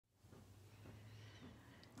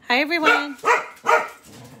Hi, everyone.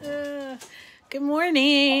 Good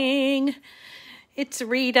morning. It's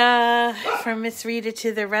Rita from Miss Rita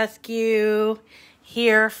to the Rescue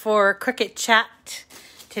here for Cricut Chat.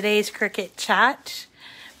 Today's Cricut Chat.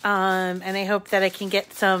 And I hope that I can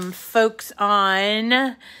get some folks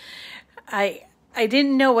on. I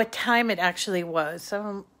didn't know what time it actually was, so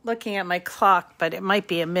I'm looking at my clock, but it might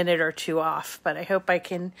be a minute or two off. But I hope I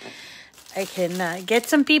can get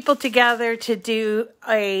some people together to do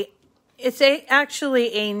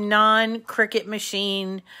actually a non-Cricut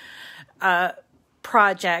machine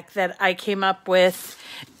project that I came up with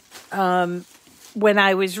when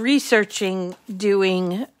I was researching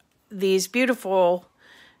doing these beautiful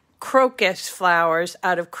crocus flowers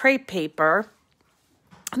out of crepe paper.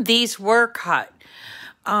 These were cut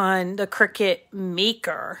on the Cricut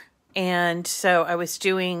Maker. And so I was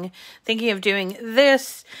thinking of doing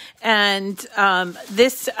this, and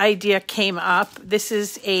this idea came up. This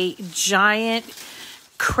is a giant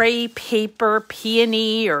crepe paper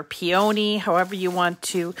peony or peony, however you want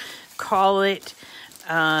to call it.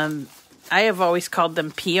 I have always called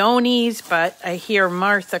them peonies, but I hear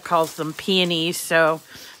Martha calls them peonies, so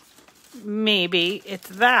maybe it's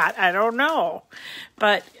that. I don't know.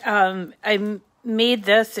 But I made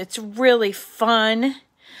this. It's really fun.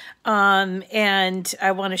 And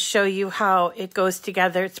I want to show you how it goes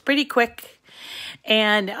together. It's pretty quick.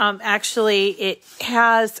 And actually it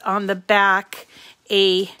has on the back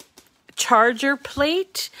a charger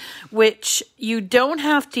plate, which you don't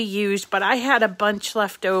have to use, but I had a bunch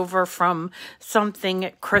left over from something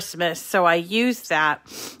at Christmas, so I used that.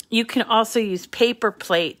 You can also use paper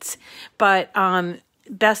plates, but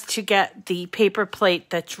best to get the paper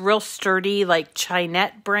plate that's real sturdy, like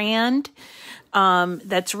Chinette brand.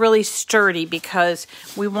 That's really sturdy because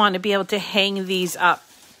we want to be able to hang these up.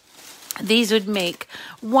 These would make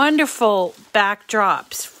wonderful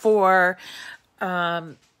backdrops for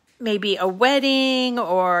maybe a wedding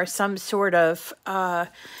or some sort of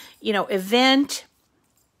event,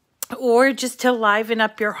 or just to liven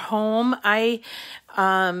up your home. I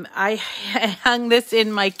hung this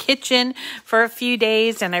in my kitchen for a few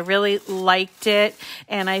days and I really liked it,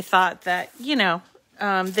 and I thought that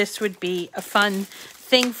this would be a fun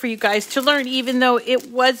thing for you guys to learn, even though it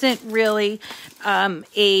wasn't really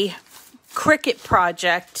a Cricut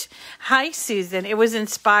project. Hi, Susan. It was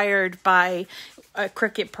inspired by a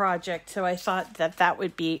Cricut project, so I thought that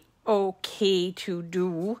would be okay to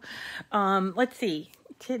do. Let's see.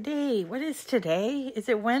 Today, what is today? Is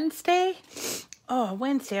it Wednesday? Oh,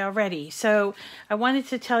 Wednesday already. So I wanted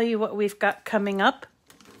to tell you what we've got coming up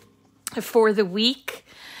for the week.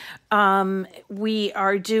 We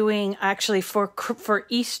are doing actually for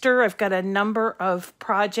Easter. I've got a number of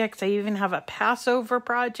projects. I even have a Passover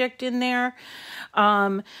project in there.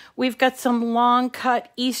 We've got some long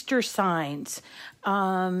cut Easter signs,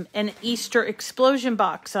 an Easter explosion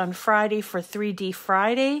box on Friday for 3D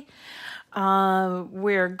Friday.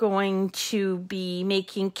 We're going to be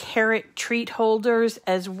making carrot treat holders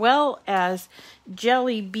as well as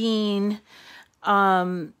jelly bean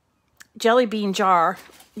jar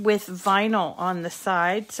with vinyl on the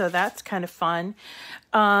side, so that's kind of fun.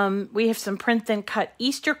 We have some print then cut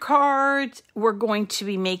Easter cards. We're going to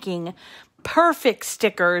be making perfect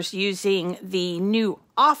stickers using the new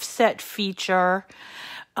offset feature.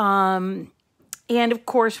 And of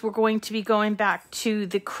course, we're going to be going back to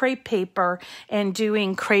the crepe paper and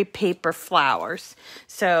doing crepe paper flowers.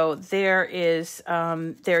 So there's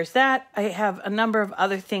that. I have a number of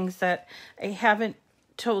other things that I haven't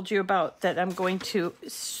told you about that I'm going to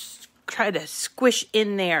try to squish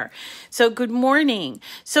in there. So good morning.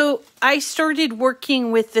 So I started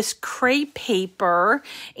working with this crepe paper,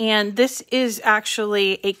 and this is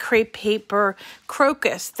actually a crepe paper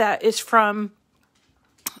crocus that is from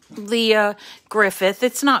Leah Griffith.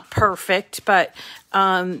 It's not perfect, but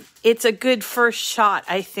it's a good first shot,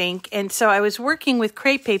 I think. And so I was working with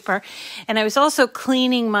crepe paper, and I was also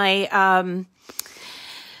cleaning my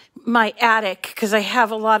my attic, because I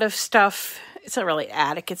have a lot of stuff. It's not really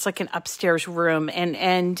attic. It's like an upstairs room.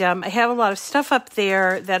 And I have a lot of stuff up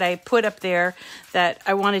there that I put up there that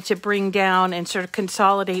I wanted to bring down and sort of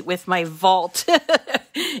consolidate with my vault.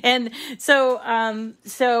 And so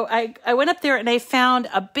I went up there and I found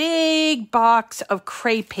a big box of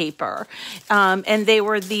crepe paper. And they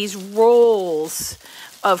were these rolls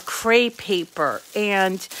of crepe paper,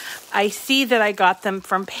 and I see that I got them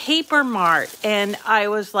from Paper Mart, and I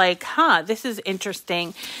was like, this is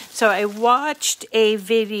interesting. So I watched a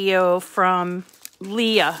video from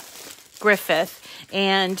Leah Griffith,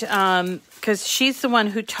 and because she's the one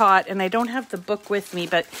who taught, and I don't have the book with me,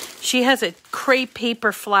 but she has a crepe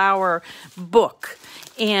paper flower book,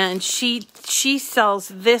 and she sells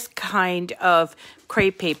this kind of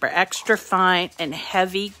crepe paper, extra fine and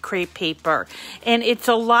heavy crepe paper, and it's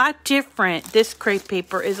a lot different. This crepe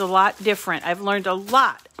paper is a lot different. I've learned a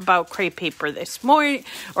lot about crepe paper this morning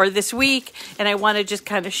or this week, and I want to just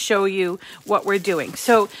kind of show you what we're doing.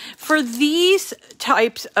 So for these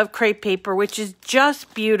types of crepe paper, which is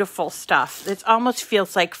just beautiful stuff, it almost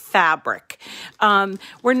feels like fabric,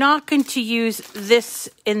 we're not going to use this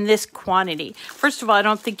in this quantity. First of all, I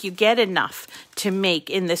don't think you get enough to make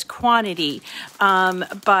in this quantity,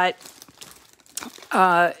 but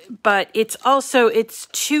it's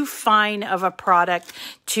too fine of a product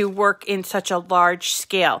to work in such a large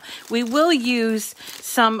scale. We will use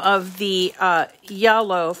some of the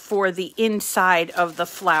yellow for the inside of the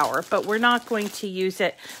flower, but we're not going to use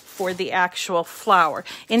it for the actual flower.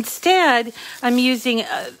 Instead, I'm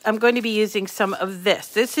going to be using some of this.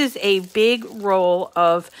 This is a big roll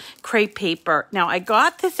of crepe paper. Now, I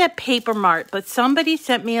got this at Paper Mart, but somebody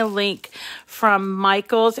sent me a link from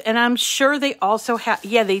Michael's, and I'm sure they also have,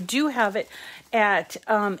 they do have it at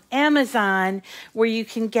Amazon, where you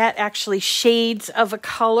can get actually shades of a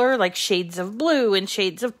color, like shades of blue and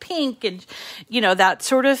shades of pink and, that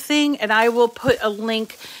sort of thing. And I will put a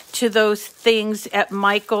link to those things at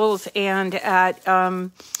Michael's and at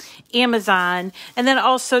Amazon, and then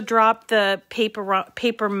also drop the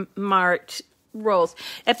Paper Mart rolls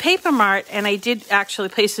at Paper Mart. And I did actually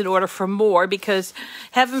place an order for more because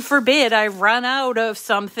heaven forbid I run out of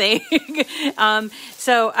something.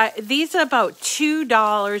 So these are about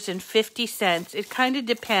 $2.50. It kind of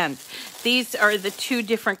depends. These are the two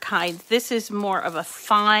different kinds. This is more of a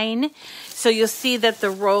fine, so you'll see that the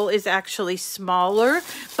roll is actually smaller,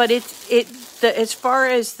 but as far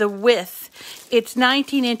as the width, it's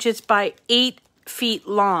 19 inches by 8 feet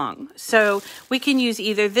long. So we can use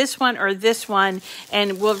either this one or this one,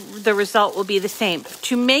 and the result will be the same.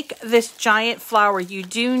 To make this giant flower, you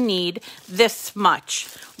do need this much.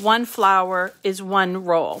 One flower is one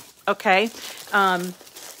roll, okay?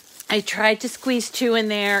 I tried to squeeze 2 in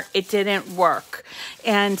there. It didn't work.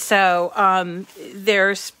 And so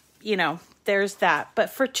there's that. But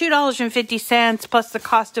for $2.50 plus the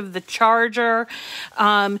cost of the charger,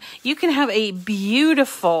 you can have a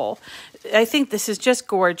beautiful, I think this is just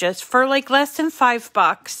gorgeous, for like less than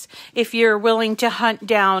 $5 if you're willing to hunt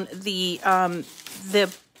down the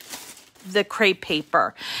crepe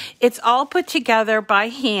paper. It's all put together by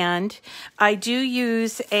hand. I do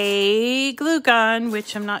use a glue gun,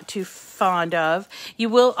 which I'm not too fond of. You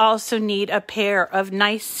will also need a pair of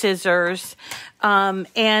nice scissors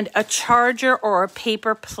and a charger or a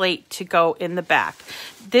paper plate to go in the back.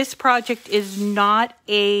 This project is not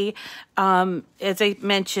as I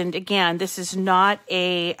mentioned again, this is not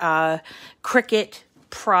a Cricut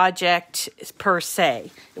project per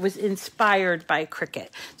se. It was inspired by Cricut.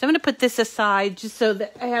 So I'm going to put this aside just so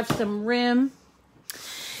that I have some room.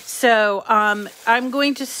 So I'm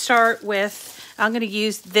going to start with, I'm going to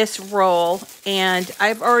use this roll, and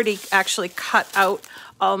I've already actually cut out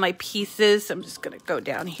all my pieces. I'm just going to go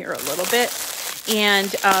down here a little bit,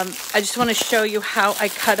 and I just want to show you how I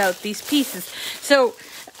cut out these pieces. So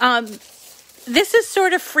this is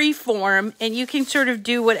sort of free form, and you can sort of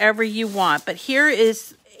do whatever you want. But here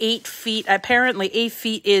is 8 feet. Apparently 8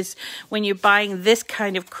 feet is, when you're buying this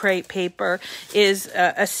kind of crepe paper, is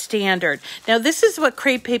a standard. Now, this is what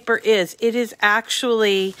crepe paper is. It is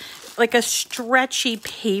actually like a stretchy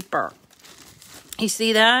paper. You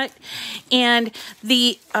see that? And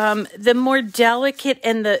the more delicate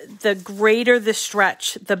and the greater the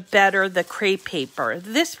stretch, the better the crepe paper.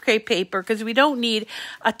 This crepe paper, because we don't need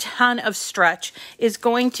a ton of stretch, is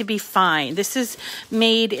going to be fine. This is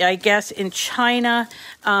made, I guess, in China,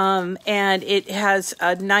 and it has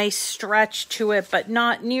a nice stretch to it, but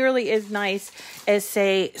not nearly as nice as,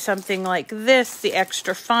 say, something like this, the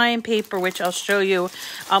extra fine paper, which I'll show you,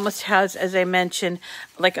 almost has, as I mentioned,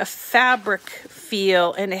 like a fabric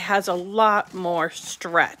feel, and it has a lot more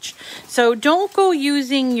stretch. So don't go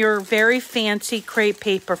using your very fancy crepe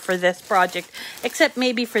paper for this project, except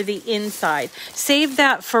maybe for the inside. Save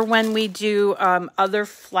that for when we do other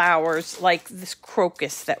flowers like this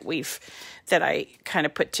crocus that I kind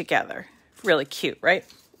of put together. Really cute, right?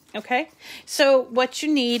 Okay, so what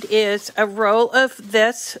you need is a roll of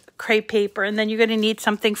this crepe paper, and then you're going to need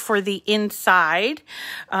something for the inside,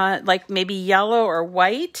 like maybe yellow or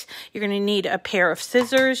white. You're going to need a pair of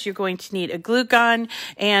scissors. You're going to need a glue gun,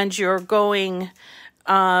 and you're going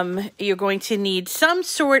You're going to need some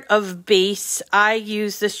sort of base. I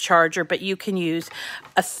use this charger, but you can use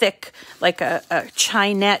a thick, like a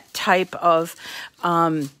chinette type of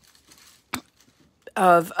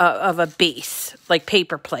a base, like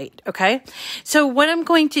paper plate. Okay. So what I'm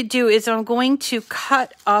going to do is I'm going to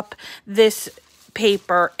cut up this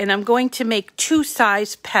paper and I'm going to make 2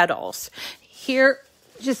 size petals here.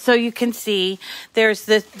 Just so you can see, there's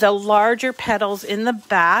the larger petals in the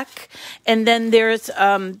back, and then there's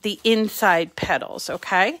the inside petals,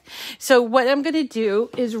 okay? So what I'm going to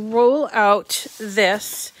do is roll out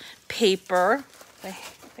this paper.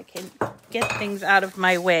 If I can get things out of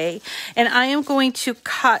my way. And I am going to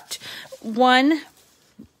cut one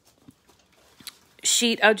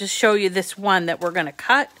sheet. I'll just show you this one that we're going to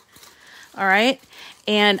cut, all right?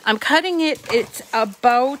 And I'm cutting it,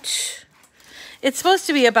 it's supposed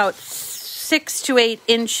to be about 6 to 8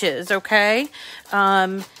 inches, okay?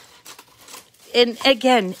 And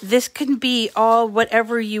again, this can be all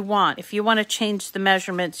whatever you want. If you want to change the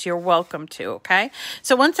measurements, you're welcome to, okay?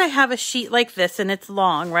 So once I have a sheet like this and it's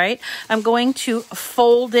long, right? I'm going to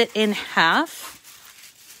fold it in half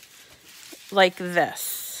like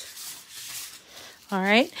this. All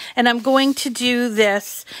right? And I'm going to do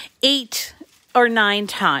this 8 or 9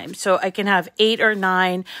 times. So I can have 8 or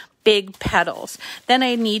 9 big petals. Then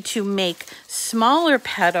I need to make smaller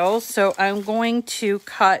petals. So I'm going to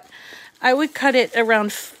cut, I would cut it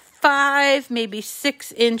around 5, maybe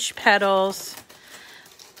 6-inch petals.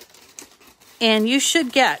 And you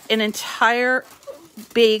should get an entire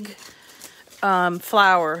big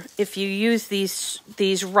flower if you use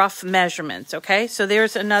these rough measurements, okay? So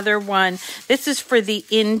there's another one. This is for the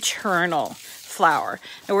internal flower.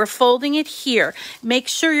 And we're folding it here. Make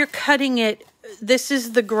sure you're cutting it. This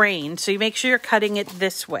is the grain, so you make sure you're cutting it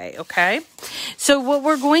this way, okay? So what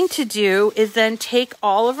we're going to do is then take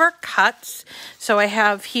all of our cuts. So I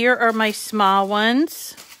have, here are my small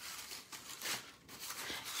ones,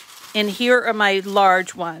 and here are my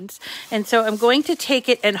large ones. And so I'm going to take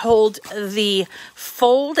it and hold the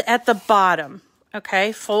fold at the bottom,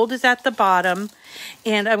 okay? Fold is at the bottom,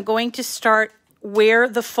 and I'm going to start where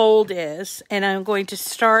the fold is, and I'm going to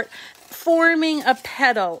start forming a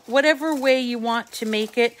petal, whatever way you want to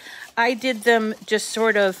make it. I did them just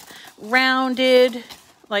sort of rounded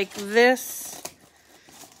like this,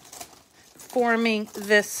 forming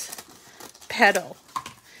this petal.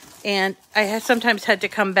 And I sometimes had to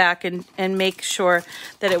come back and make sure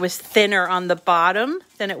that it was thinner on the bottom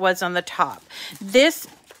than it was on the top. This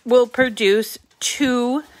will produce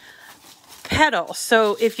 2 petals.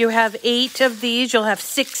 So if you have 8 of these, you'll have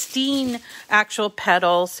 16 actual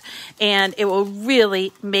petals, and it will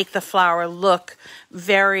really make the flower look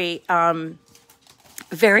very,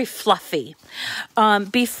 very fluffy.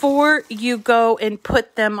 Before you go and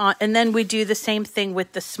put them on, and then we do the same thing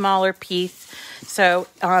with the smaller piece. So,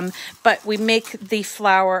 but we make the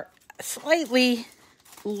flower slightly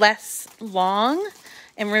less long.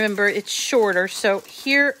 And remember, it's shorter. So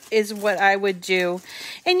here is what I would do.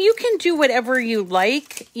 And you can do whatever you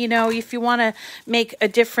like. You know, if you want to make a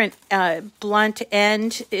different blunt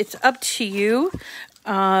end, it's up to you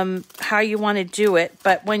how you want to do it.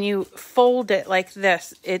 But when you fold it like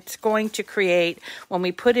this, it's going to create, when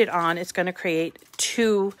we put it on, it's going to create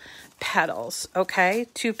 2 petals, okay?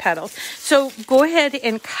 2 petals. So go ahead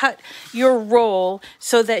and cut your roll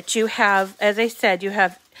so that you have, as I said, you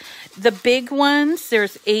have the big ones,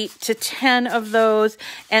 there's 8 to 10 of those,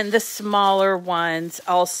 and the smaller ones,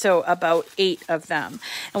 also about 8 of them.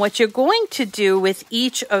 And what you're going to do with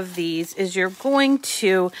each of these is you're going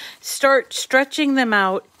to start stretching them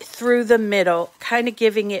out through the middle, kind of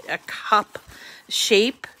giving it a cup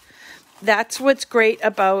shape. That's what's great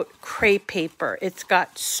about crepe paper. It's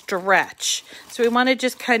got stretch. So we want to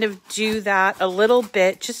just kind of do that a little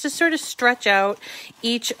bit, just to sort of stretch out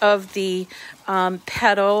each of the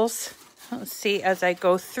petals. Let's see, as I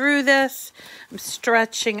go through this, I'm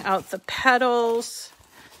stretching out the petals.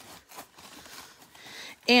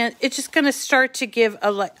 And it's just going to start to give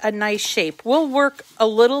a nice shape. We'll work a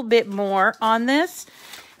little bit more on this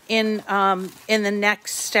in the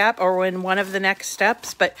next step, or in one of the next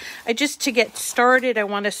steps, but to get started, I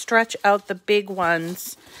want to stretch out the big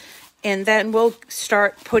ones, and then we'll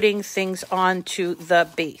start putting things onto the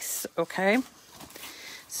base, okay?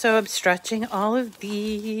 So I'm stretching all of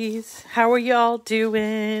these. How are y'all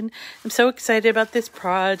doing? I'm so excited about this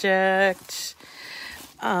project.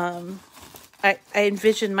 I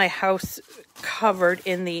envision my house covered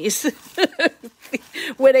in these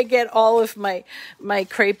when I get all of my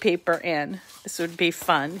crepe paper in. This would be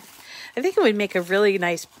fun. I think it would make a really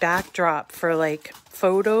nice backdrop for like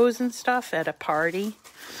photos and stuff at a party.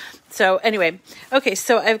 So anyway, okay,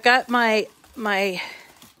 so I've got my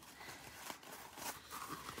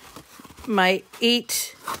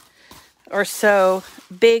 8 or so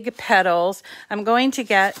big petals. I'm going to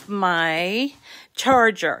get my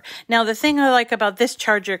charger. Now, the thing I like about this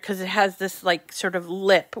charger, because it has this like sort of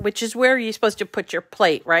lip, which is where you're supposed to put your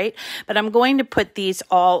plate, right? But I'm going to put these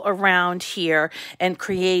all around here and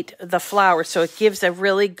create the flowers. So it gives a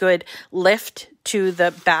really good lift to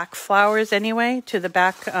the back flowers anyway, to the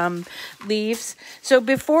back leaves. So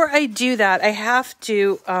before I do that, I have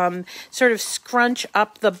to sort of scrunch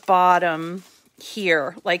up the bottom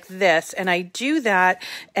here like this, and I do that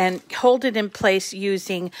and hold it in place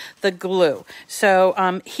using the glue.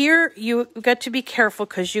 So here you got to be careful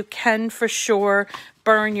because you can for sure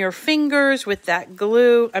burn your fingers with that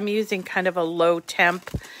glue. I'm using kind of a low temp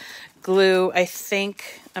glue. I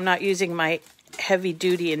think I'm not using my heavy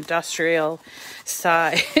duty industrial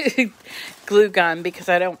side glue gun because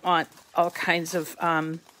I don't want all kinds of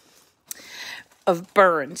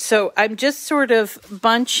burn. So I'm just sort of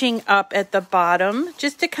bunching up at the bottom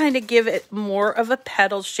just to kind of give it more of a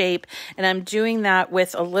petal shape. And I'm doing that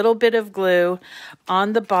with a little bit of glue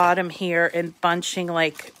on the bottom here and bunching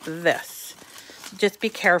like this. Just be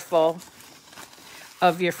careful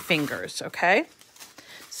of your fingers, okay?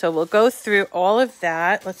 So we'll go through all of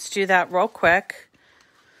that. Let's do that real quick.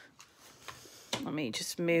 Let me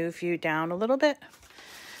just move you down a little bit.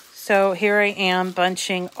 So here I am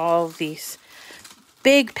bunching all of these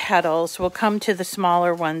big petals. We'll come to the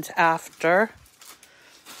smaller ones after.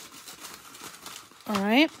 All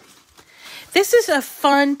right. This is a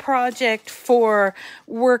fun project for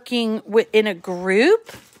working in a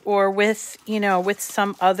group or with, with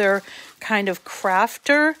some other kind of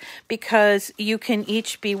crafter, because you can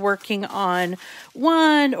each be working on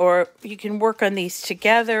one, or you can work on these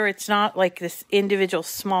together. It's not like this individual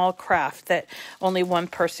small craft that only one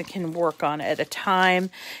person can work on at a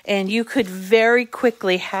time. And you could very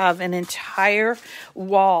quickly have an entire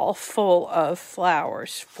wall full of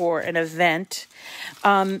flowers for an event.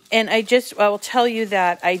 And I will tell you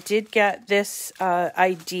that I did get this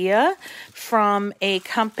idea from a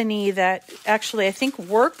company that actually I think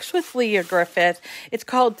works with Leah Griffith. It's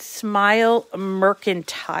called Smile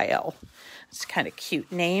Mercantile. It's kind of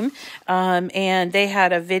cute name. And they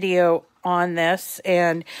had a video on this.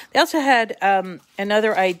 And they also had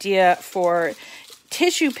another idea for a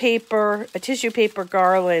tissue paper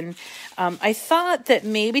garland. I thought that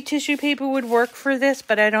maybe tissue paper would work for this,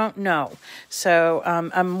 but I don't know. So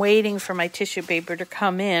I'm waiting for my tissue paper to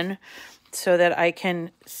come in so that I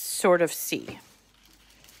can sort of see.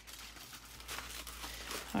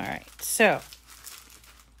 All right, so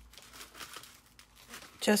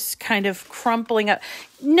just kind of crumpling up.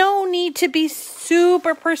 No need to be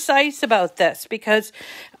super precise about this because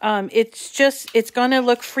it's going to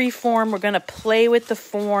look free form. We're going to play with the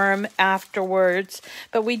form afterwards,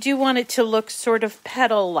 but we do want it to look sort of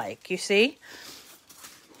petal-like, you see?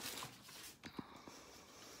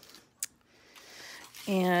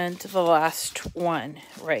 And the last one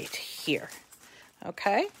right here.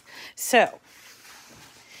 Okay, so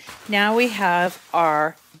now we have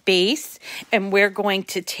our base, and we're going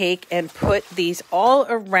to take and put these all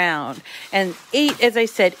around. And 8, as I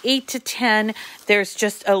said, 8 to 10, there's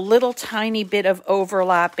just a little tiny bit of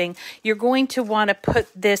overlapping. You're going to want to put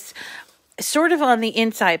this sort of on the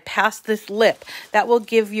inside past this lip. That will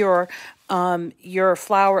give your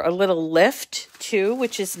flower a little lift too,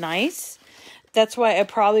 which is nice. That's why I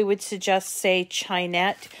probably would suggest, say,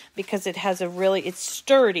 Chinette, because it's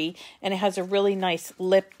sturdy and it has a really nice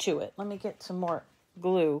lip to it. Let me get some more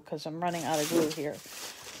glue because I'm running out of glue here.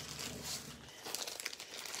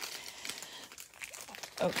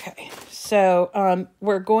 Okay, so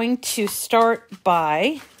we're going to start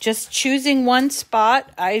by just choosing one spot.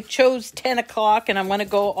 I chose 10 o'clock and I'm going to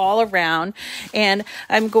go all around, and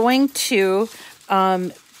I'm going to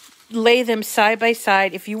lay them side by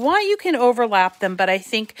side. If you want, you can overlap them, but I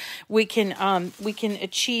think we can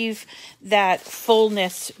achieve that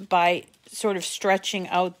fullness by sort of stretching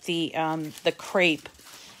out the crepe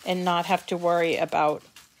and not have to worry about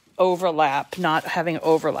not having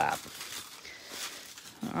overlap.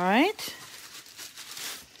 All right.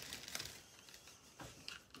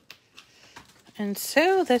 And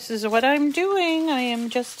so this is what I'm doing. I am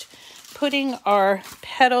just putting our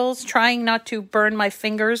petals, trying not to burn my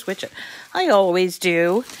fingers, which I always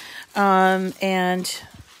do. And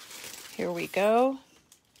here we go.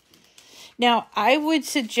 Now, I would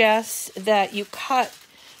suggest that you cut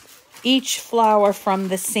each flower from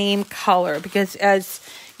the same color, because as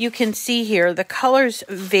you can see here, the colors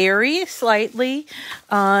vary slightly.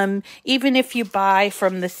 Even if you buy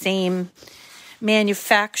from the same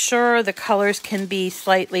manufacturer, the colors can be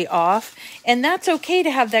slightly off. And that's okay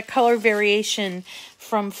to have that color variation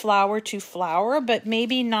from flower to flower, but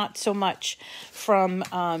maybe not so much from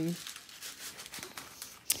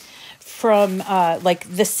like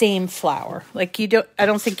the same flower. Like I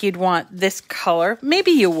don't think you'd want this color.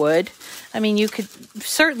 Maybe you would. I mean, you could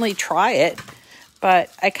certainly try it,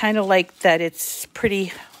 but I kind of like that it's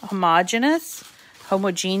pretty homogeneous.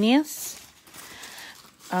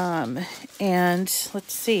 And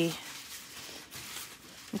let's see.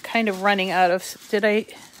 I'm kind of running out of,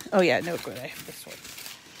 oh yeah, no good. I have this one.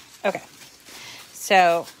 Okay.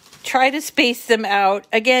 So try to space them out.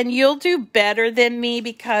 Again, you'll do better than me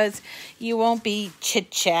because you won't be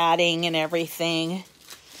chit-chatting and everything.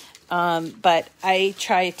 But I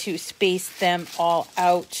try to space them all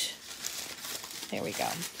out. There we go.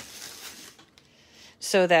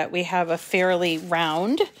 So that we have a fairly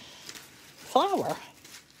round flower.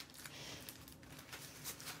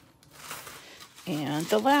 And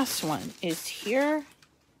the last one is here.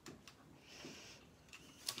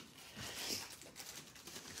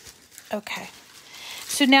 Okay,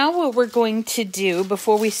 so now what we're going to do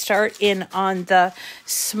before we start in on the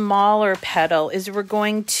smaller petal is we're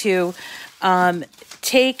going to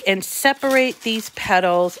take and separate these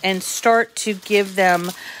petals and start to give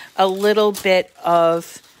them a little bit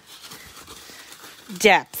of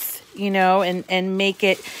depth, and make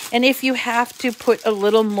it, and if you have to put a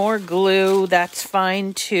little more glue, that's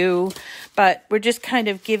fine too, but we're just kind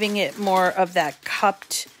of giving it more of that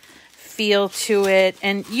cupped feel to it,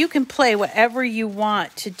 and you can play whatever you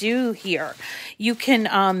want to do here. You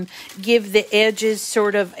can give the edges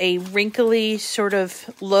sort of a wrinkly sort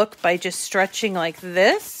of look by just stretching like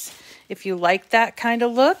this. If you like that kind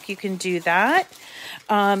of look, you can do that.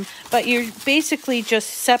 But you're basically just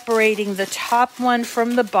separating the top one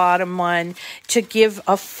from the bottom one to give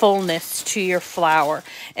a fullness to your flower.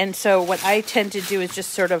 And so what I tend to do is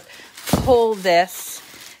just sort of pull this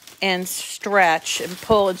and stretch and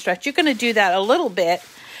pull and stretch. You're going to do that a little bit.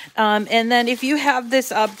 And then if you have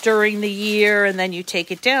this up during the year and then you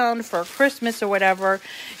take it down for Christmas or whatever,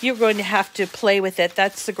 you're going to have to play with it.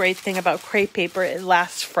 That's the great thing about crepe paper. It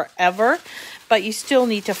lasts forever, but you still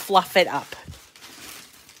need to fluff it up.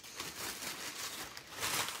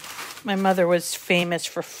 My mother was famous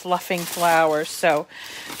for fluffing flowers, so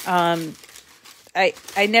I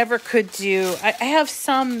never could do. I have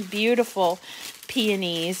some beautiful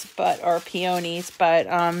peonies, but I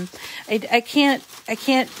can't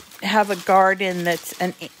have a garden that's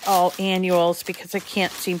all annuals because I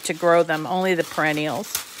can't seem to grow them. Only the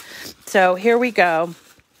perennials. So here we go.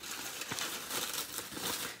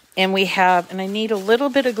 And we have, and I need a little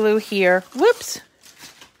bit of glue here. Whoops.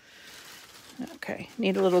 Okay,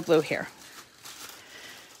 need a little glue here.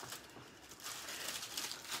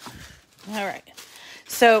 All right.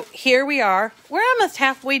 So here we are. We're almost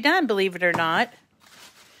halfway done, believe it or not.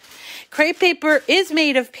 Crepe paper is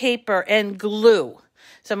made of paper and glue.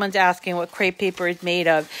 Someone's asking what crepe paper is made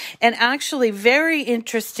of. And actually, very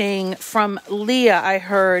interesting, from Leah, I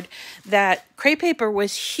heard that crepe paper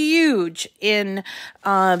was huge in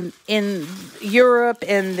Europe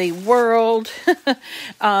and the world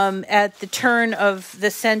at the turn of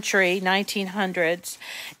the century, 1900s.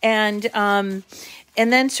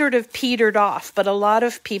 And then sort of petered off. But a lot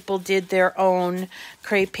of people did their own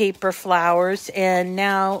crepe paper flowers, and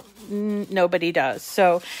now nobody does.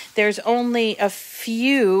 So there's only a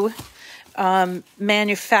few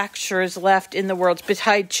manufacturers left in the world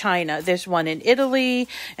besides China. There's one in Italy,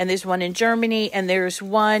 and there's one in Germany, and there's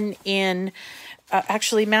one in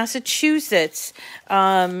actually Massachusetts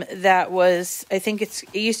that was, I think it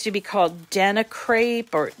used to be called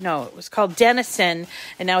Crepe, or no, it was called Denison,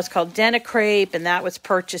 and now it's called Crepe, and that was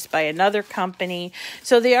purchased by another company.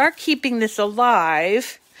 So they are keeping this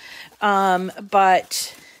alive,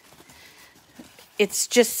 but it's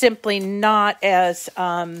just simply not as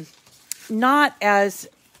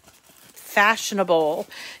fashionable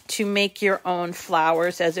to make your own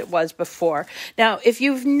flowers as it was before. Now, if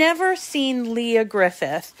you've never seen Leah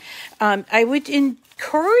Griffith, I would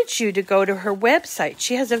encourage you to go to her website.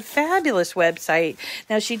 She has a fabulous website.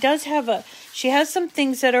 Now, she has some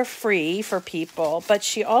things that are free for people, but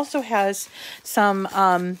she also has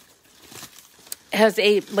some has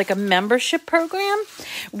a membership program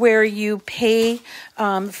where you pay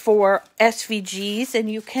for SVGs,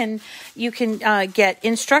 and you can get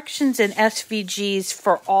instructions and SVGs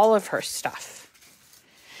for all of her stuff.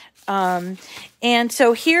 And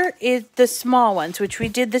so here is the small ones, which we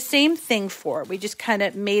did the same thing for. We just kind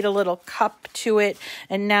of made a little cup to it,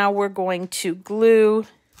 and now we're going to glue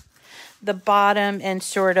the bottom and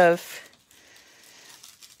sort of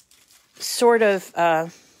sort of,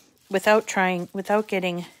 without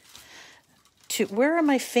getting to, where are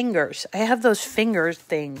my fingers? I have those finger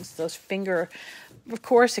things, of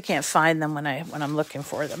course I can't find them when I'm looking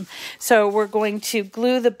for them. So we're going to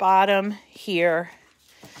glue the bottom here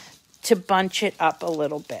to bunch it up a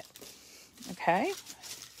little bit. Okay.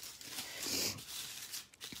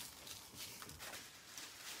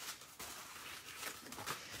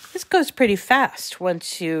 This goes pretty fast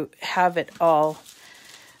once you have it all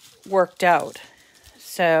worked out.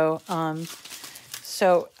 So,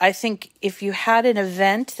 so I think if you had an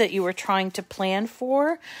event that you were trying to plan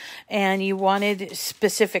for and you wanted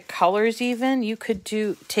specific colors even, you could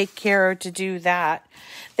take care to do that.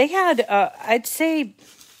 They had, I'd say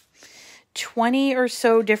 20 or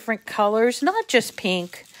so different colors, not just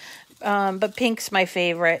pink, but pink's my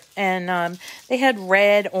favorite. And they had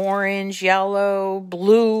red, orange, yellow,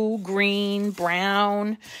 blue, green,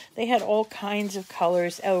 brown. They had all kinds of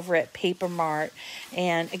colors over at Paper Mart.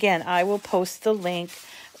 And again, I will post the link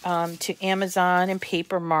to Amazon and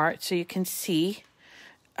Paper Mart so you can see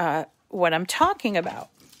what I'm talking about.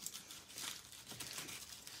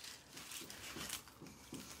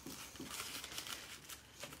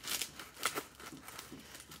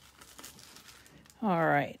 All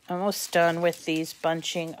right, almost done with these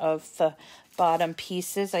bunching of the bottom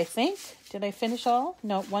pieces, I think. Did I finish all?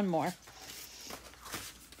 No, one more.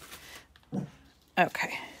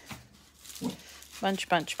 Okay. Bunch,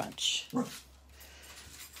 bunch, bunch.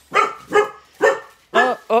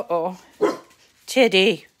 Oh.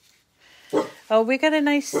 Titty. Oh, we got a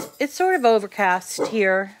nice, it's sort of overcast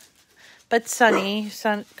here, but sunny.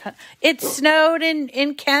 It snowed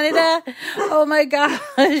in Canada. Oh my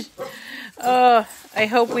gosh. Oh, I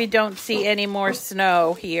hope we don't see any more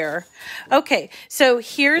snow here. Okay, so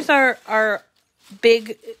here's our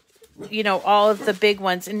big, all of the big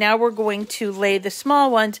ones. And now we're going to lay the small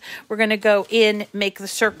ones. We're going to go in, make the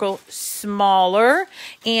circle smaller.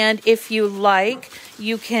 And if you like,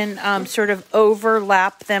 you can sort of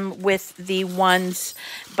overlap them with the ones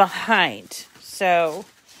behind. So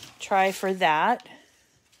try for that.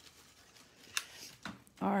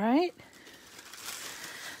 All right.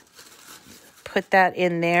 Put that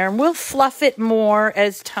in there, and we'll fluff it more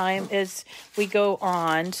as we go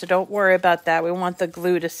on, so don't worry about that. We want the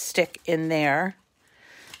glue to stick in there.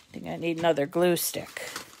 I think I need another glue stick.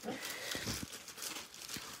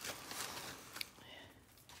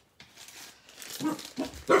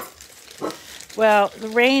 Well, the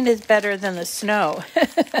rain is better than the snow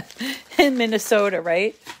in Minnesota,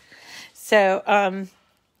 right? So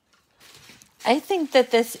I think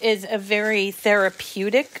that this is a very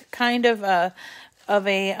therapeutic kind of a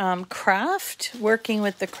craft. Working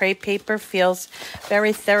with the crepe paper feels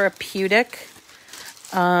very therapeutic,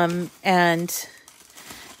 and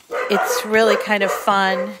it's really kind of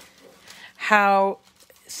fun how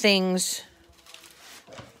things.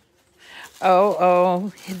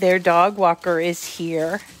 Oh, their dog walker is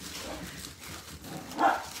here,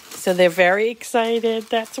 so they're very excited.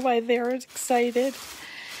 That's why they're excited.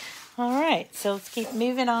 All right, so let's keep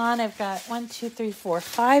moving on. I've got 1, 2, 3, 4,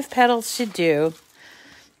 5 petals to do.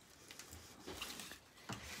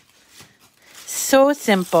 So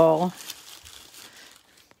simple.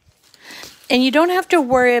 And you don't have to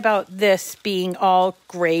worry about this being all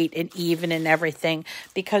great and even and everything,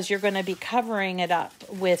 because you're going to be covering it up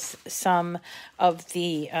with some of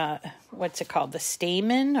the, what's it called, the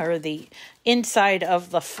stamen or the inside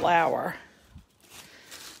of the flower.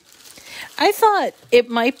 I thought it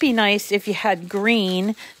might be nice if you had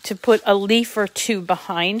green to put a leaf or two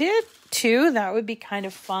behind it, too. That would be kind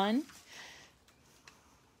of fun.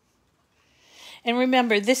 And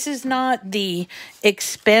remember, this is not the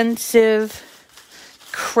expensive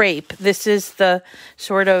crepe. This is the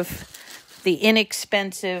sort of the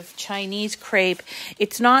inexpensive Chinese crepe.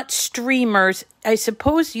 It's not streamers. I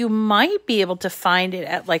suppose you might be able to find it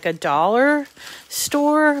at like a dollar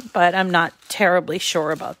store, but I'm not terribly sure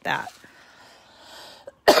about that.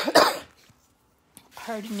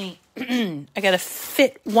 Pardon me. I got to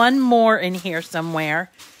fit one more in here somewhere.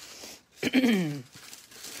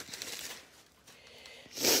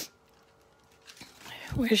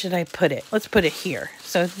 Where should I put it? Let's put it here.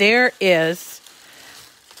 So there is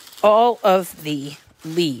all of the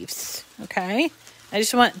leaves, okay? I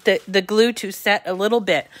just want the glue to set a little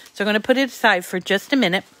bit. So I'm going to put it aside for just a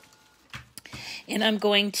minute. And I'm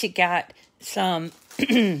going to get some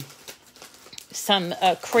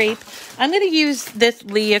crepe. I'm going to use this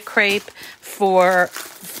Leah crepe for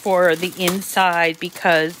the inside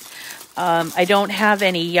because I don't have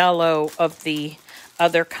any yellow of the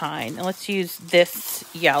other kind. And let's use this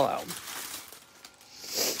yellow.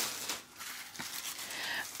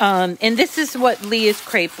 And this is what Leah's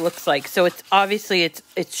crepe looks like. So it's obviously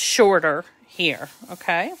it's shorter here,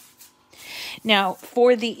 okay? Now,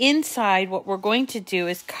 for the inside, what we're going to do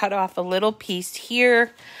is cut off a little piece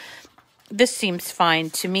here. This seems fine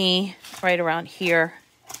to me, right around here.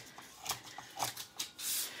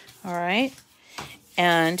 All right.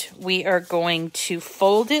 And we are going to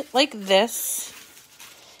fold it like this,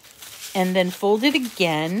 and then fold it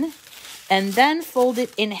again, and then fold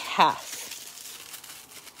it in half.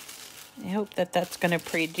 I hope that that's going to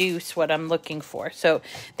produce what I'm looking for. So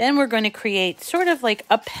then we're going to create sort of like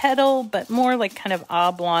a petal, but more like kind of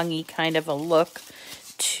oblong-y kind of a look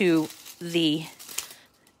to the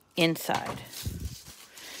inside.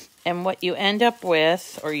 And what you end up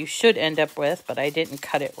with, or you should end up with, but I didn't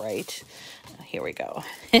cut it right. Here we go.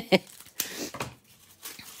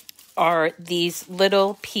 Are these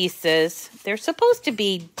little pieces. They're supposed to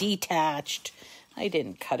be detached. I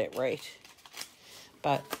didn't cut it right.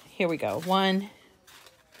 But here we go. 1,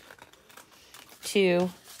 2,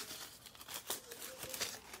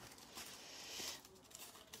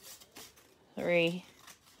 3.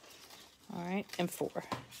 All right, and 4.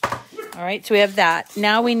 All right, so we have that.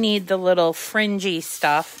 Now we need the little fringy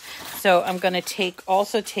stuff. So I'm going to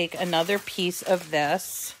also take another piece of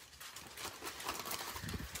this.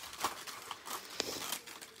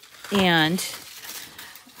 And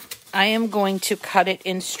I am going to cut it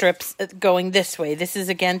in strips going this way. This is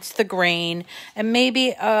against the grain, and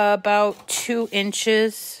maybe about 2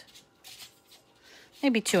 inches,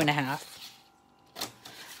 maybe 2.5.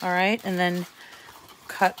 All right, and then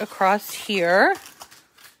cut across here.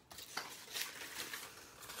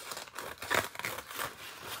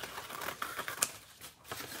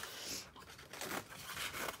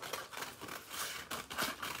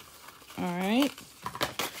 All right.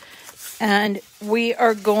 And we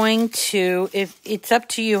are going to, if it's up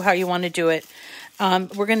to you how you want to do it,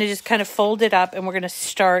 we're going to just kind of fold it up, and we're going to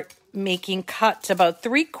start making cuts about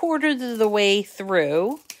 3/4 of the way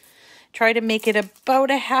through. Try to make it about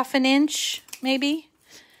 1/2 inch, maybe.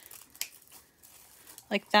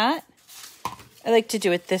 Like that. I like to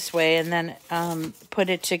do it this way, and then put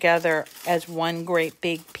it together as one great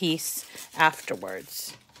big piece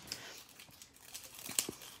afterwards.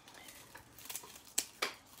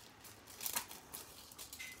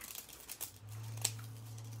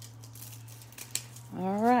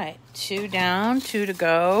 All right, 2 down, 2 to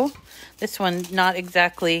go. This one, not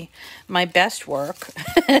exactly my best work.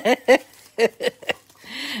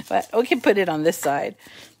 But we can put it on this side.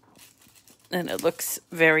 And it looks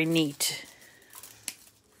very neat.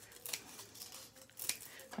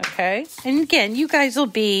 Okay, and again, you guys will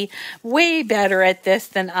be way better at this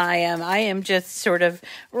than I am. I am just sort of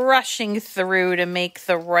rushing through to make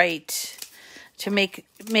the right... to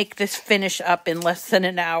make this finish up in less than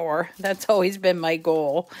an hour. That's always been my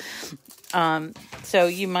goal. So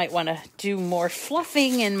you might want to do more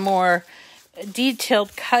fluffing and more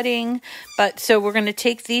detailed cutting. But so we're going to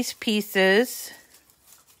take these pieces.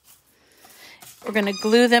 We're going to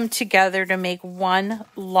glue them together to make one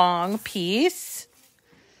long piece.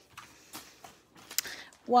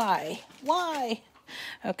 Why? Why?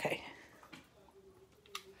 Okay.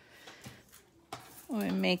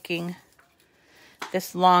 We're making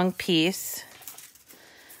this long piece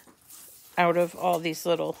out of all these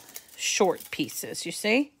little short pieces, you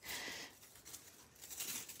see?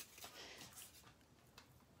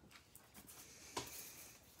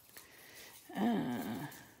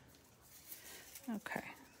 Okay.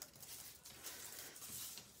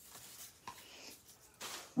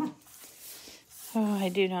 Oh, I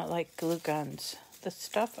do not like glue guns. The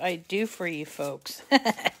stuff I do for you folks.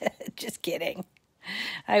 Just kidding.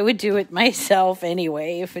 I would do it myself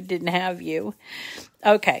anyway if it didn't have you.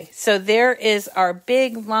 Okay, so there is our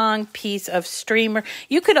big long piece of streamer.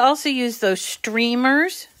 You could also use those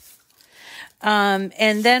streamers.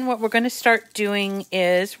 And then what we're going to start doing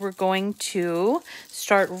is we're going to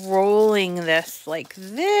start rolling this like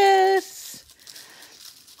this.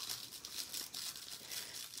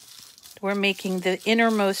 We're making the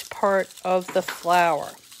innermost part of the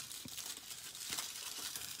flower.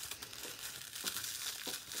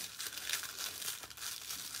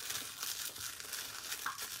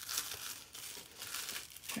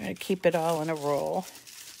 Try to keep it all in a roll.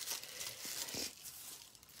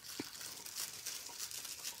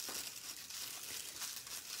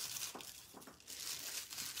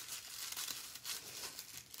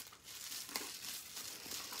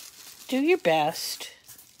 Do your best,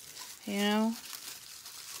 you know.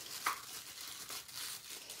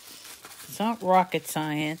 It's not rocket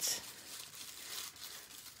science.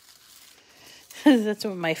 That's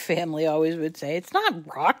what my family always would say. It's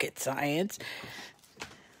not rocket science.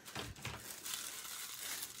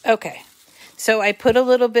 Okay, so I put a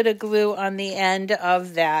little bit of glue on the end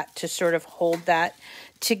of that to sort of hold that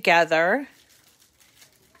together.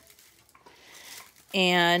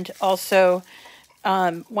 And also,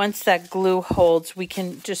 once that glue holds, we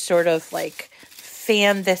can just sort of like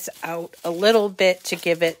fan this out a little bit to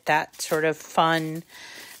give it that sort of fun,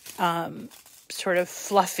 sort of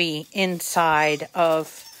fluffy inside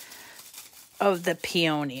of the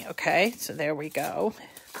peony. Okay, so there we go.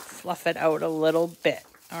 Fluff it out a little bit.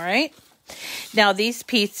 All right. Now these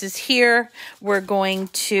pieces here, we're going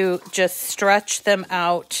to just stretch them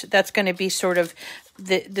out. That's going to be sort of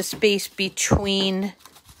the space between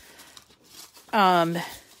the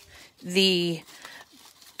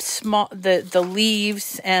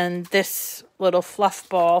leaves and this little fluff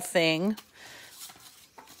ball thing.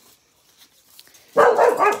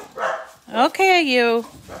 Okay, you.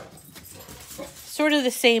 Sort of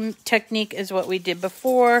the same technique as what we did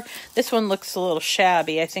before. This one looks a little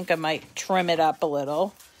shabby. I think I might trim it up a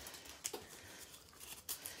little.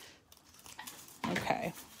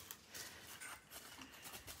 Okay.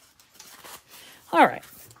 All right.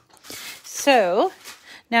 So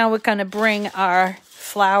now we're going to bring our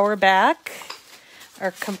flower back,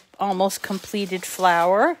 our almost completed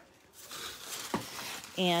flower.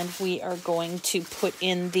 And we are going to put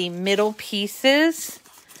in the middle pieces.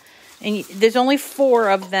 And there's only 4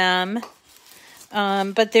 of them,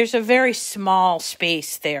 but there's a very small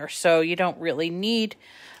space there, so you don't really need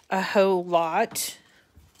a whole lot.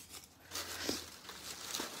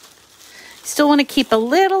 Still want to keep a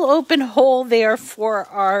little open hole there for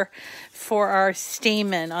our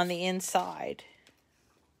stamen on the inside.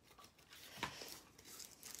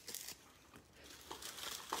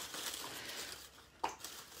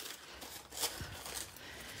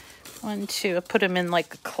 One, two, I put them in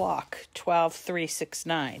like a clock. 12, 3, 6,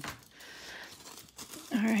 9.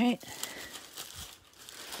 All right.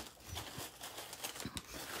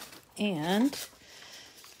 And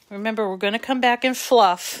remember, we're going to come back and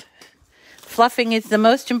fluff. Fluffing is the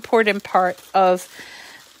most important part of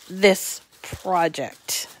this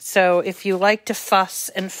project. So if you like to fuss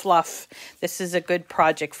and fluff, this is a good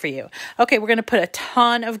project for you. Okay, we're going to put a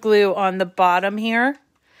ton of glue on the bottom here.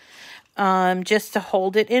 Just to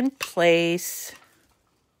hold it in place.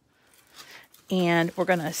 And we're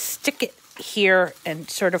going to stick it here and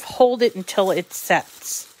sort of hold it until it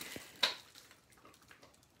sets.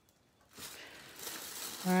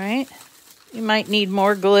 All right. You might need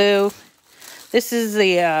more glue. This is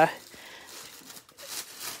the,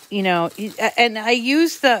 and I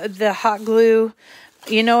use the hot glue.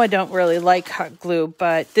 You know, I don't really like hot glue,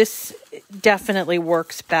 but this definitely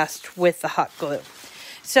works best with the hot glue.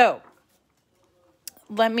 So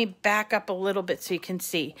let me back up a little bit so you can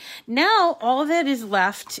see. Now, all that is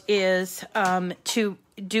left is to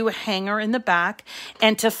do a hanger in the back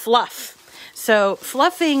and to fluff. So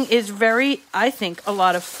fluffing is I think, a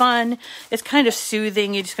lot of fun. It's kind of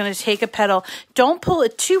soothing. You're just going to take a petal. Don't pull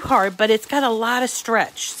it too hard, but it's got a lot of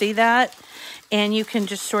stretch. See that? And you can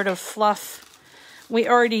just sort of fluff. We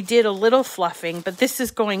already did a little fluffing, but this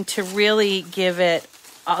is going to really give it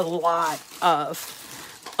a lot of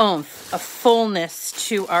oomph, a fullness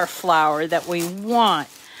to our flower that we want.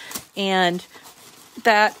 And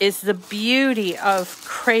that is the beauty of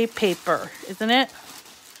crepe paper, isn't it?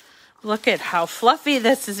 Look at how fluffy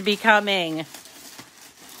this is becoming.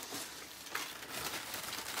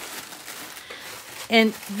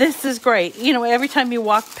 And this is great. You know, every time you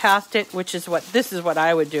walk past it, this is what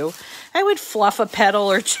I would do. I would fluff a petal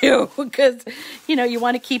or two because, you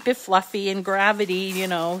want to keep it fluffy, and gravity,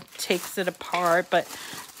 takes it apart. But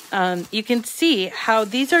you can see how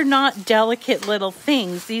these are not delicate little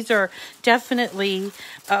things. These are definitely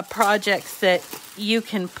projects that you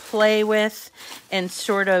can play with and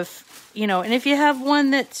sort of, and if you have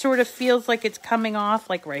one that sort of feels like it's coming off,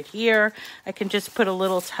 like right here, I can just put a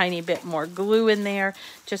little tiny bit more glue in there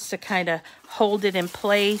just to kind of hold it in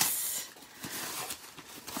place.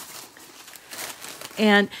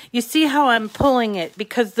 And you see how I'm pulling it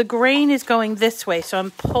because the grain is going this way. So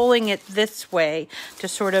I'm pulling it this way to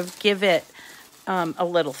sort of give it a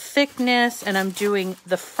little thickness. And I'm doing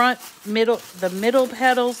the middle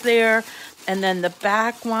petals there, and then the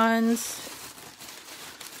back ones.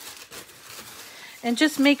 And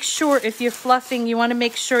just make sure if you're fluffing, you want to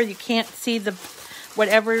make sure you can't see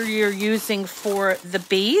whatever you're using for the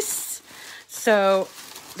base. So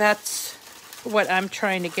that's what I'm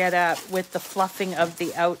trying to get at with the fluffing of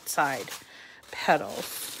the outside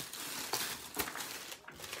petals.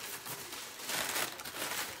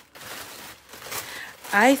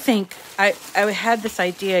 I think I had this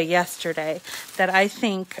idea yesterday that I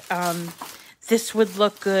think this would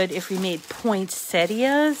look good if we made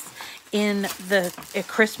poinsettias at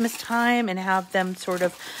Christmas time and have them sort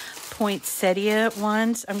of poinsettia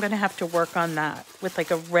ones. I'm going to have to work on that with like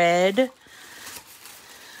a red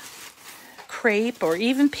crepe or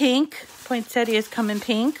even pink. Poinsettias come in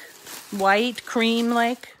pink, white, cream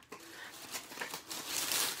like.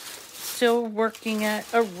 Still working at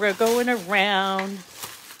going around.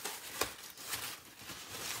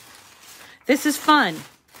 This is fun.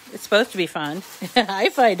 It's supposed to be fun. I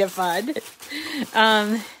find it fun.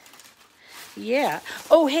 Yeah.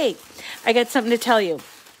 Oh, hey, I got something to tell you.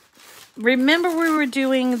 Remember we were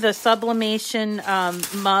doing the sublimation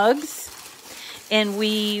mugs? And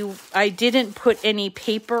I didn't put any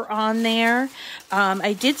paper on there.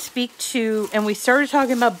 I did speak to, and we started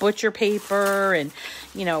talking about butcher paper and,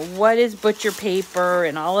 what is butcher paper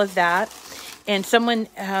and all of that. And someone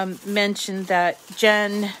mentioned that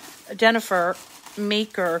Jennifer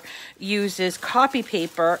Maker uses copy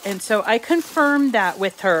paper. And so I confirmed that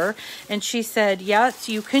with her. And she said, yes,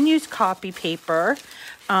 you can use copy paper.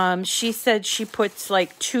 She said she puts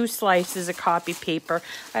like 2 slices of copy paper.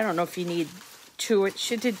 I don't know if you need 2.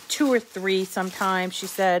 She did 2 or 3 sometimes, she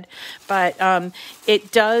said, but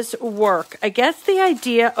it does work. I guess the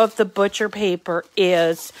idea of the butcher paper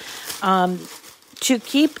is to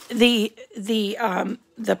keep the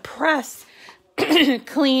press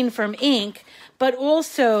clean from ink, but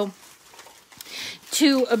also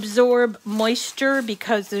to absorb moisture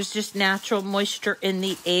because there's just natural moisture in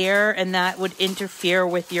the air and that would interfere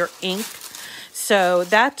with your ink. So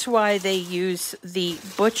that's why they use the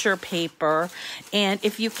butcher paper. And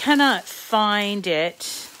if you cannot find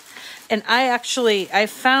it, and I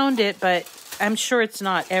found it, but I'm sure it's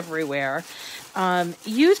not everywhere.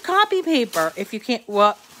 Use copy paper if you can't.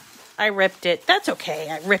 Well, I ripped it. That's okay.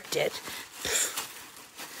 I ripped it.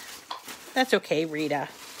 That's okay, Rita.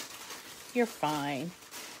 You're fine.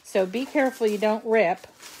 So be careful you don't rip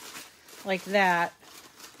like that.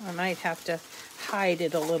 I might have to hide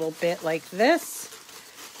it a little bit like this.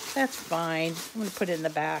 That's fine. I'm going to put it in the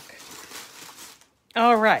back.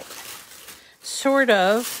 All right. Sort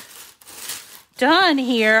of done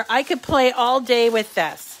here. I could play all day with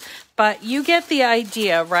this, but you get the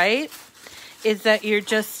idea, right? Is that you're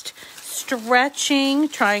just stretching,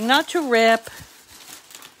 trying not to rip,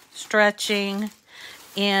 stretching,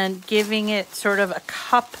 and giving it sort of a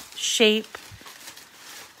cup shape.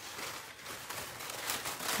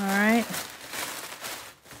 All right.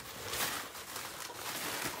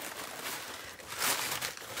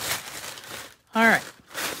 All right.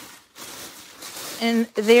 And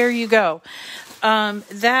there you go.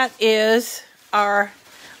 That is our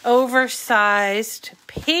oversized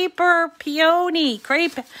paper peony,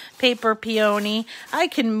 crepe paper peony. I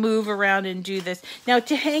can move around and do this. Now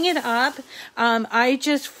to hang it up, I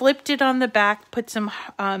just flipped it on the back, put some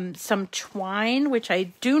twine, which I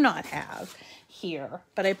do not have here,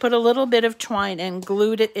 but I put a little bit of twine and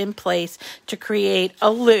glued it in place to create a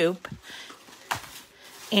loop.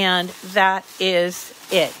 And that is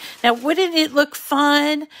it. Now, wouldn't it look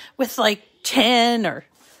fun with like 10 or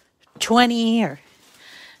 20 or,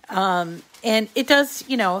 and it does,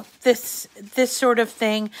 this sort of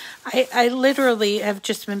thing. I literally have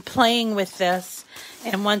just been playing with this.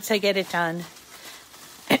 And once I get it done,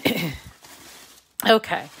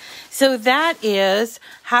 okay. So that is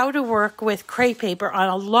how to work with crepe paper on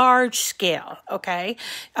a large scale, okay?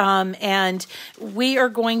 And we are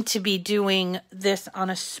going to be doing this on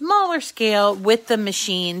a smaller scale with the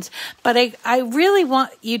machines, but I really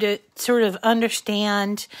want you to sort of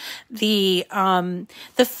understand the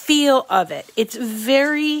feel of it. It's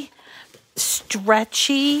very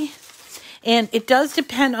stretchy. And it does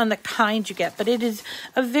depend on the kind you get, but it is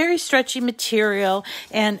a very stretchy material.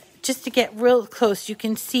 And just to get real close, you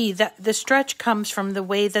can see that the stretch comes from the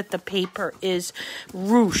way that the paper is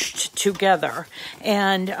ruched together.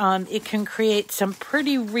 And it can create some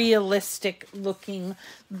pretty realistic looking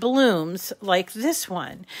blooms like this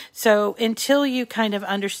one. So until you kind of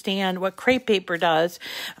understand what crepe paper does,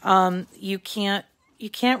 you can't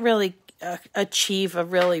really achieve a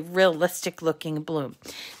really realistic looking bloom.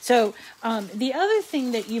 So the other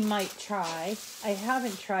thing that you might try, I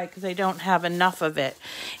haven't tried because I don't have enough of it,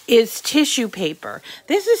 is tissue paper.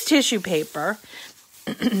 This is tissue paper.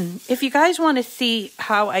 If you guys want to see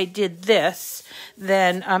how I did this,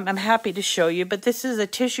 then I'm happy to show you. But this is a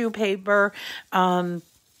tissue paper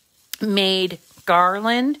made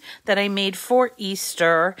garland that I made for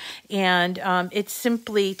Easter. And it's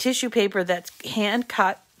simply tissue paper that's hand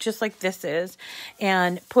cut, just like this is,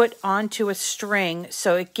 and put onto a string,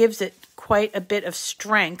 so it gives it quite a bit of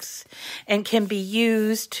strength and can be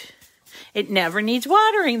used It never needs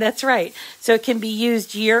watering. That's right. So it can be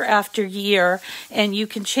used year after year, and you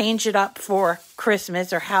can change it up for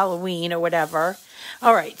Christmas or Halloween or whatever.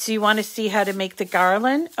 All right, so you want to see how to make the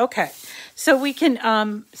garland? Okay, so we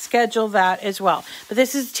can schedule that as well. But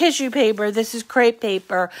this is tissue paper. This is crepe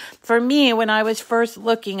paper. For me, when I was first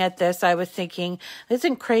looking at this, I was thinking,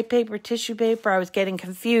 isn't crepe paper tissue paper? I was getting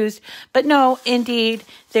confused. But no, indeed,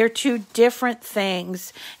 they're two different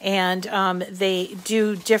things, and they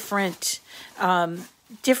do different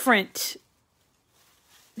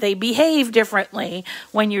they behave differently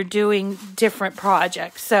when you're doing different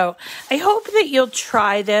projects. So I hope that you'll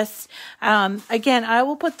try this. Again, I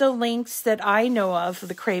will put the links that I know of for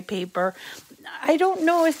the crepe paper. I don't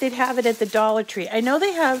know if they'd have it at the Dollar Tree. I know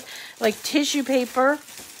they have like tissue paper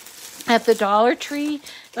at the Dollar Tree,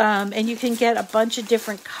 and you can get a bunch of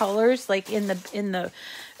different colors like in the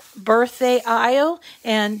birthday aisle.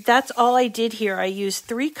 And that's all I did here. I used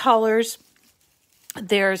 3 colors.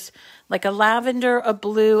 There's like a lavender, a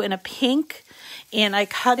blue, and a pink, and I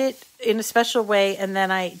cut it in a special way, and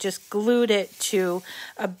then I just glued it to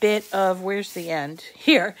a bit of, where's the end?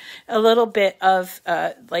 Here, a little bit of,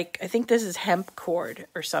 like, I think this is hemp cord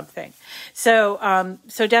or something. So,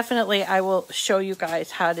 so definitely I will show you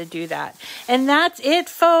guys how to do that. And that's it,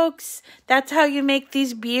 folks. That's how you make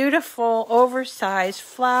these beautiful oversized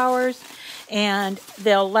flowers, and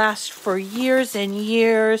they'll last for years and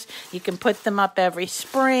years. You can put them up every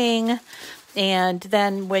spring. And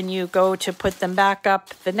then when you go to put them back up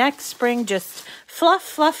the next spring, just fluff,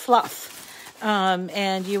 fluff, fluff.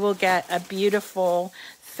 And you will get a beautiful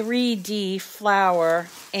 3D flower,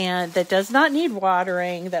 and that does not need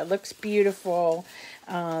watering, that looks beautiful.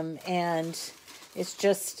 And it's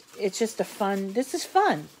just a fun, this is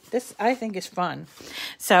fun. This, I think, is fun.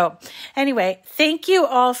 So anyway, thank you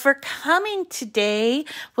all for coming today.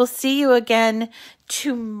 We'll see you again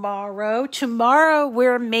tomorrow. Tomorrow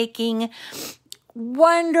we're making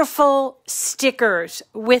wonderful stickers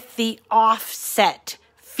with the offset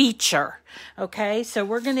feature. Okay, so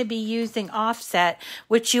we're going to be using offset,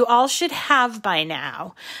 which you all should have by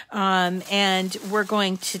now. And we're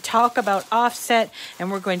going to talk about offset,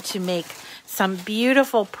 and we're going to make some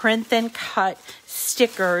beautiful print and cut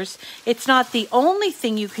stickers. It's not the only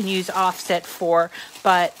thing you can use offset for,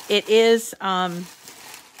 but it is one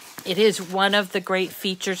of the great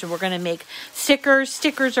features, and we're going to make stickers.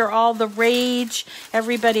 Stickers are all the rage.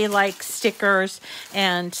 Everybody likes stickers,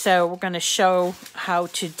 and so we're going to show how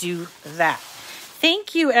to do that.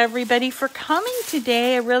 Thank you, everybody, for coming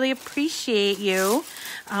today. I really appreciate you,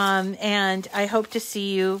 and I hope to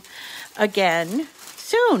see you again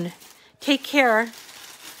soon. Take care.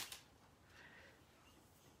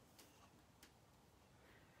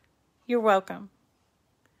 You're welcome.